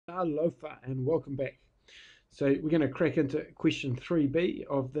Alofa and welcome back. So we're going to crack into question 3B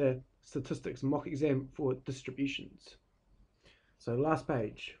of the statistics mock exam for distributions. So last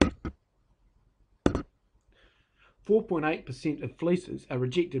page. 4.8% of fleeces are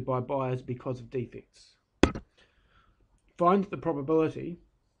rejected by buyers because of defects. Find the probability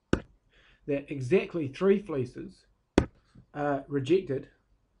that exactly 3 fleeces are rejected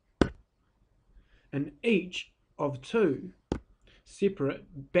in each of 2 separate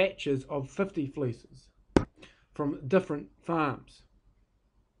batches of 50 fleeces from different farms,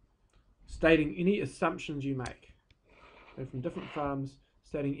 stating any assumptions you make. So from different farms,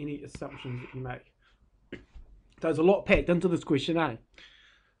 stating any assumptions that you make. There's a lot packed into this question, eh?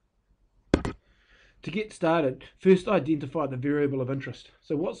 To get started, first identify the variable of interest.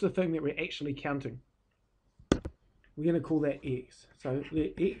 So what's the thing that we're actually counting? We're going to call that x. So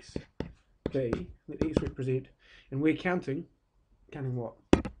let x be, let x represent, and we're counting what?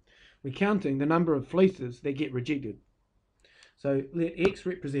 We're counting the number of fleeces that get rejected. So let x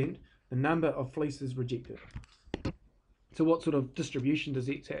represent the number of fleeces rejected. So what sort of distribution does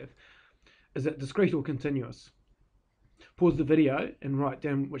x have? Is it discrete or continuous? Pause the video and write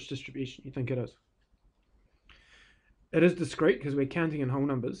down which distribution you think it is. It is discrete because we're counting in whole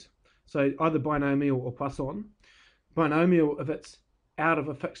numbers. So either binomial or Poisson. Binomial if it's out of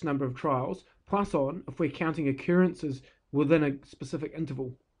a fixed number of trials. Poisson if we're counting occurrences within a specific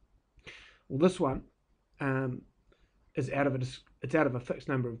interval. Well, this one is out of a fixed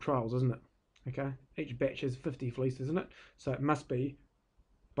number of trials, isn't it? Okay, each batch has 50 fleeces in it, so it must be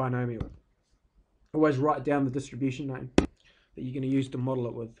binomial. Always write down the distribution name that you're going to use to model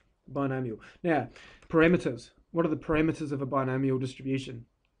it with. Binomial. Now, parameters. What are the parameters of a binomial distribution?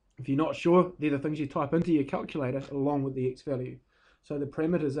 If you're not sure, they're the things you type into your calculator along with the x value. So the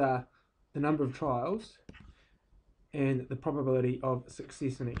parameters are the number of trials and the probability of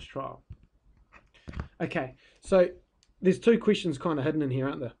success in each trial. Okay, so there's 2 questions kind of hidden in here,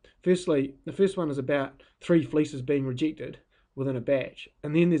 aren't there? Firstly, the first one is about 3 fleeces being rejected within a batch,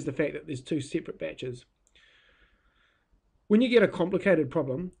 and then there's the fact that there's 2 separate batches. When you get a complicated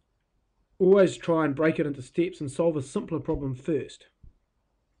problem, always try and break it into steps and solve a simpler problem first.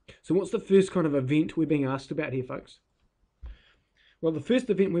 So what's the first kind of event we're being asked about here, folks? Well, the first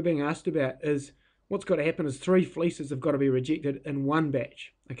event we're being asked about is what's got to happen is 3 fleeces have got to be rejected in one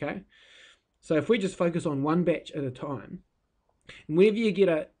batch, okay? So if we just focus on one batch at a time, and whenever you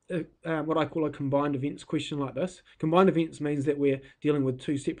get what I call a combined events question like this, combined events means that we're dealing with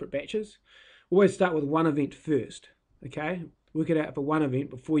 2 separate batches. Always start with one event first, okay? Work it out for one event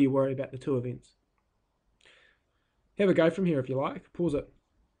before you worry about the 2 events. Have a go from here if you like. Pause it.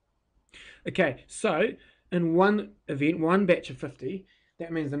 Okay, so in one event, one batch of 50,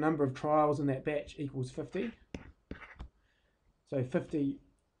 that means the number of trials in that batch equals 50. So 50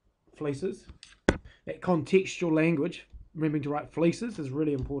 fleeces. That contextual language, remembering to write fleeces, is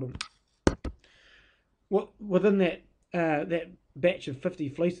really important. Within that that batch of 50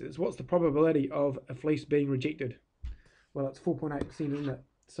 fleeces, what's the probability of a fleece being rejected? Well, it's 4.8%, isn't it?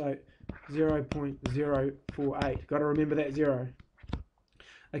 So 0.048. Got to remember that 0.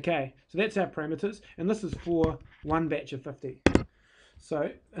 Okay, so that's our parameters, and this is for one batch of 50.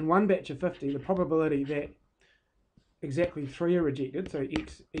 So in one batch of 50, the probability that exactly 3 are rejected, so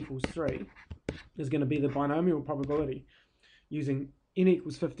x equals 3, is going to be the binomial probability using n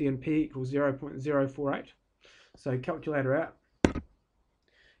equals 50 and p equals 0.048. So calculator out,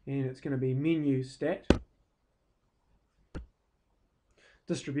 and it's going to be menu stat,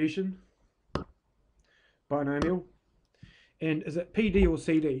 distribution, binomial, and is it PD or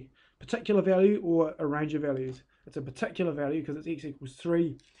CD? Particular value or a range of values? It's a particular value because it's x equals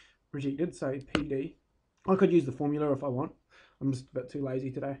 3 rejected, so PD. I could use the formula if I want. I'm just a bit too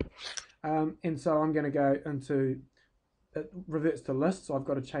lazy today. And so I'm going to go into, it reverts to list, so I've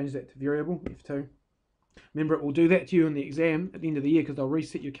got to change that to variable, F2. Remember, it will do that to you in the exam at the end of the year because they'll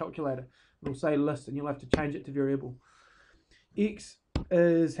reset your calculator. It'll say list and you'll have to change it to variable. X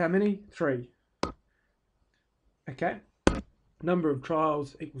is how many? 3. Okay. Number of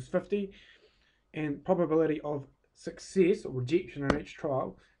trials equals 50. And probability of success or rejection in each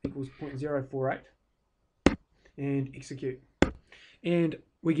trial equals 0.048. And execute. And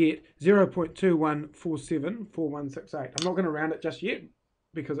we get 0.21474168. I'm not going to round it just yet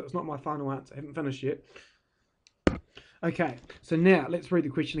because it's not my final answer. I haven't finished yet. Okay, so now let's read the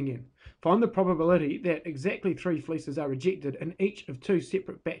question again. Find the probability that exactly 3 fleeces are rejected in each of 2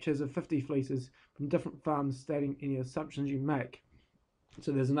 separate batches of 50 fleeces from different farms, stating any assumptions you make.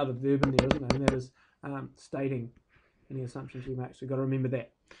 So there's another verb in there, isn't there? And that is stating any assumptions you make. So you've got to remember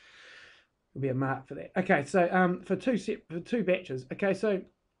that. There'll be a mark for that. Okay, so for two batches. Okay, so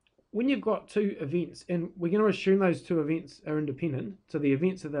when you've got two events, and we're going to assume those two events are independent, so the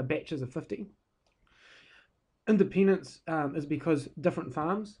events are the batches of 50. Independence is because different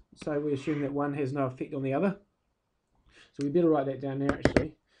farms, so we assume that one has no effect on the other. So we better write that down now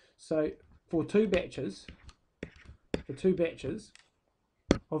actually. So for two batches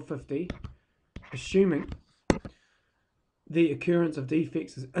of 50, assuming the occurrence of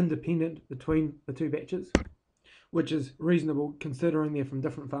defects is independent between the two batches, which is reasonable considering they're from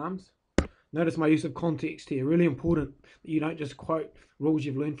different farms. Notice my use of context here, really important that you don't just quote rules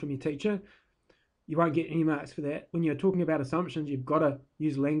you've learned from your teacher. You won't get any marks for that. When you're talking about assumptions, you've got to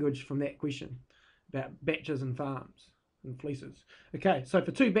use language from that question about batches and farms and fleeces. Okay, so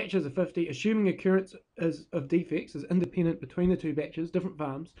for two batches of 50, assuming occurrence of defects is independent between the two batches, different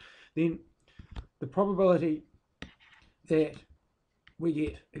farms, then the probability that we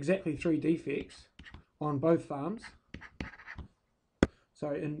get exactly 3 defects on both farms, so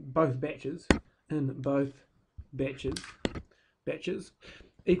in both batches,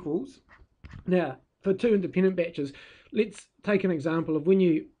 equals, now for two independent batches, let's take an example of when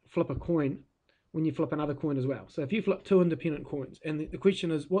you flip a coin, when you flip another coin as well. So if you flip two independent coins, and the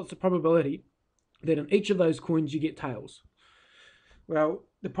question is, what's the probability that in each of those coins you get tails? Well,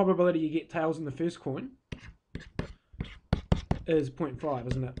 the probability you get tails in the first coin is 0.5,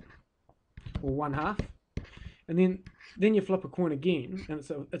 isn't it? Or 1/2. And then you flip a coin again, and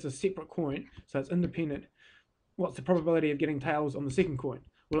it's a separate coin, so it's independent. What's the probability of getting tails on the second coin?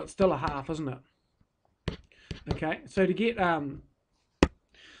 Well, it's still 1/2, isn't it? Okay, so to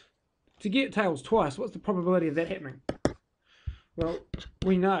get tails twice, what's the probability of that happening? Well,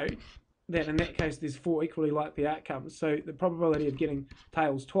 we know that in that case there's 4 equally likely outcomes, so the probability of getting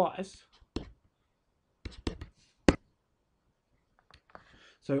tails twice,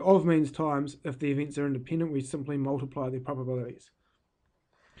 so of means times, if the events are independent, we simply multiply their probabilities.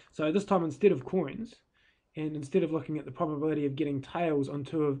 So this time, instead of coins, and instead of looking at the probability of getting tails on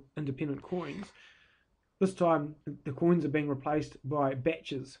two independent coins, this time the coins are being replaced by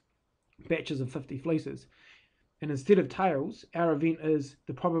batches of 50 fleeces. And instead of tails, our event is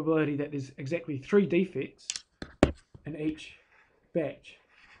the probability that there's exactly 3 defects in each batch.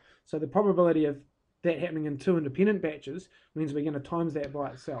 So the probability of that happening in 2 independent batches means we're going to times that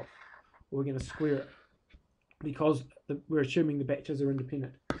by itself, or we're going to square it, because we're assuming the batches are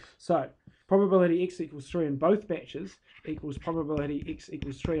independent. So probability x equals 3 in both batches equals probability x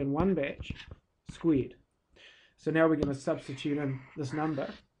equals 3 in one batch squared. So now we're going to substitute in this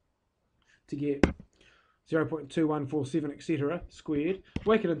number to get 0.2147, etc. squared,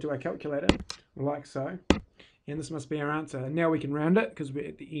 whack it into our calculator, like so, and this must be our answer. And now we can round it because we're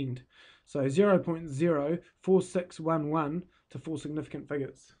at the end. So 0.04611 to 4 significant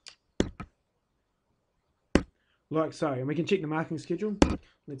figures. Like so. And we can check the marking schedule.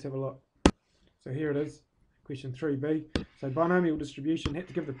 Let's have a look. So here it is, question 3b. So binomial distribution, had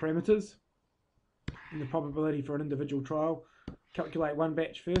to give the parameters and the probability for an individual trial. Calculate one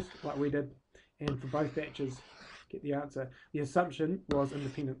batch first, like we did, and for both batches, get the answer. The assumption was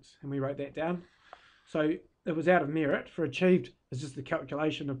independence, and we wrote that down. So it was out of merit. For achieved is just the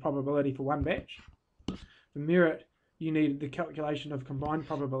calculation of probability for one batch. For merit, you needed the calculation of combined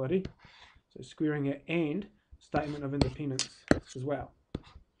probability, so squaring it, and statement of independence as well.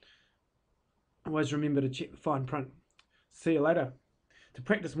 Always remember to check the fine print. See you later. To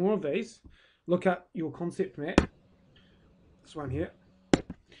practice more of these, look up your concept map. This one here.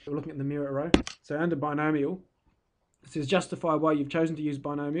 We're looking at the merit row. So under binomial, it says justify why you've chosen to use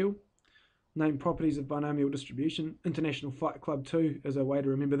binomial. Name properties of binomial distribution. International Fight Club 2 is a way to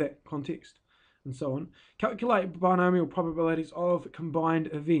remember that context, and so on. Calculate binomial probabilities of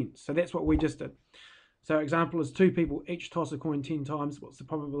combined events. So that's what we just did. So example is 2 people each toss a coin 10 times. What's the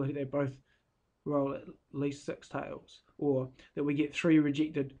probability they both roll at least 6 tails? Or that we get 3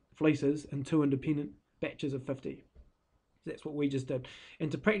 rejected fleeces in 2 independent batches of 50. That's what we just did.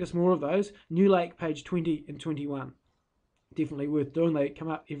 And to practice more of those, New Lake page 20 and 21. Definitely worth doing. They come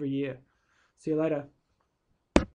up every year. See you later.